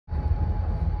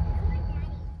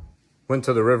Went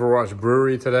to the Riverwatch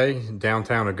Brewery today,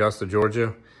 downtown Augusta,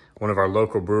 Georgia. One of our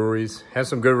local breweries. Had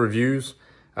some good reviews.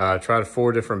 Tried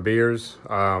 4 different beers,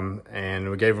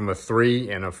 and we gave them a 3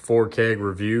 and a 4 keg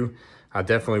review. I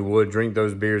definitely would drink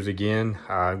those beers again.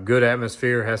 Good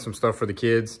atmosphere, has some stuff for the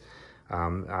kids.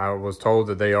 I was told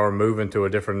that they are moving to a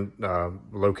different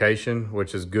location,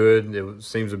 which is good. It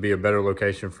seems to be a better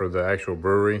location for the actual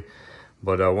brewery.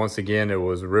 But once again, it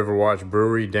was Riverwatch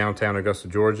Brewery, downtown Augusta,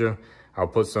 Georgia. I'll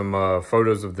put some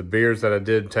photos of the beers that I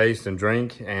did taste and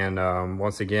drink. And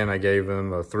once again, I gave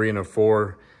them a 3 and a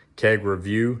 4 keg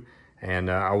review. And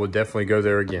I would definitely go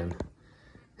there again.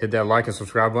 Hit that like and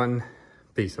subscribe button.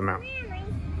 Peace, I'm out.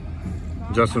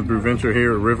 Justin's BREWventure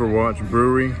here at Riverwatch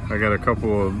Brewery. I got a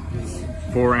couple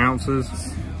of 4 ounces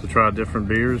to try different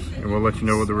beers, and we'll let you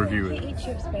know what the review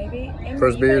is.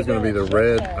 First beer is going to be the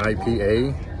Red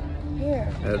IPA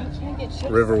at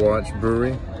Riverwatch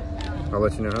Brewery. I'll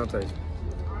let you know how it tastes.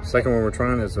 Second one we're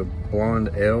trying is a Blonde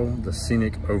Ale, the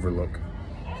Scenic Overlook.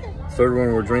 Third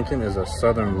one we're drinking is a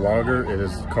Southern Lager. It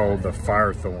is called the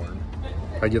Firethorn.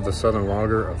 I give the Southern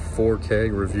Lager a 4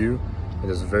 keg review. It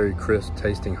is a very crisp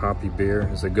tasting hoppy beer.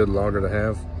 It's a good lager to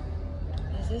have.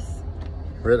 Is this?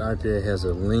 Red IPA has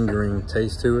a lingering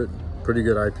taste to it. Pretty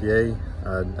good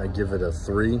IPA. I give it a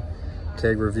 3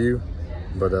 keg review,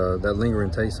 but that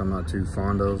lingering taste I'm not too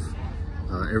fond of.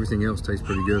 Everything else tastes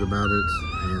pretty good about it,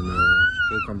 and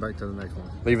we'll come back to the next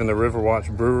one. Leaving the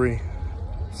Riverwatch Brewery,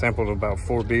 sampled about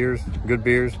 4 beers, good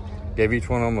beers. Gave each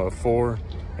one of them a 4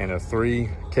 and a 3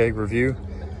 keg review.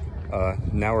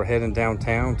 Now we're heading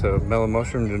downtown to Mellow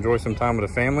Mushroom to enjoy some time with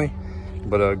the family.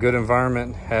 But a good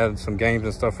environment, had some games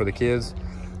and stuff for the kids.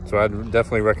 So I'd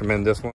definitely recommend this one.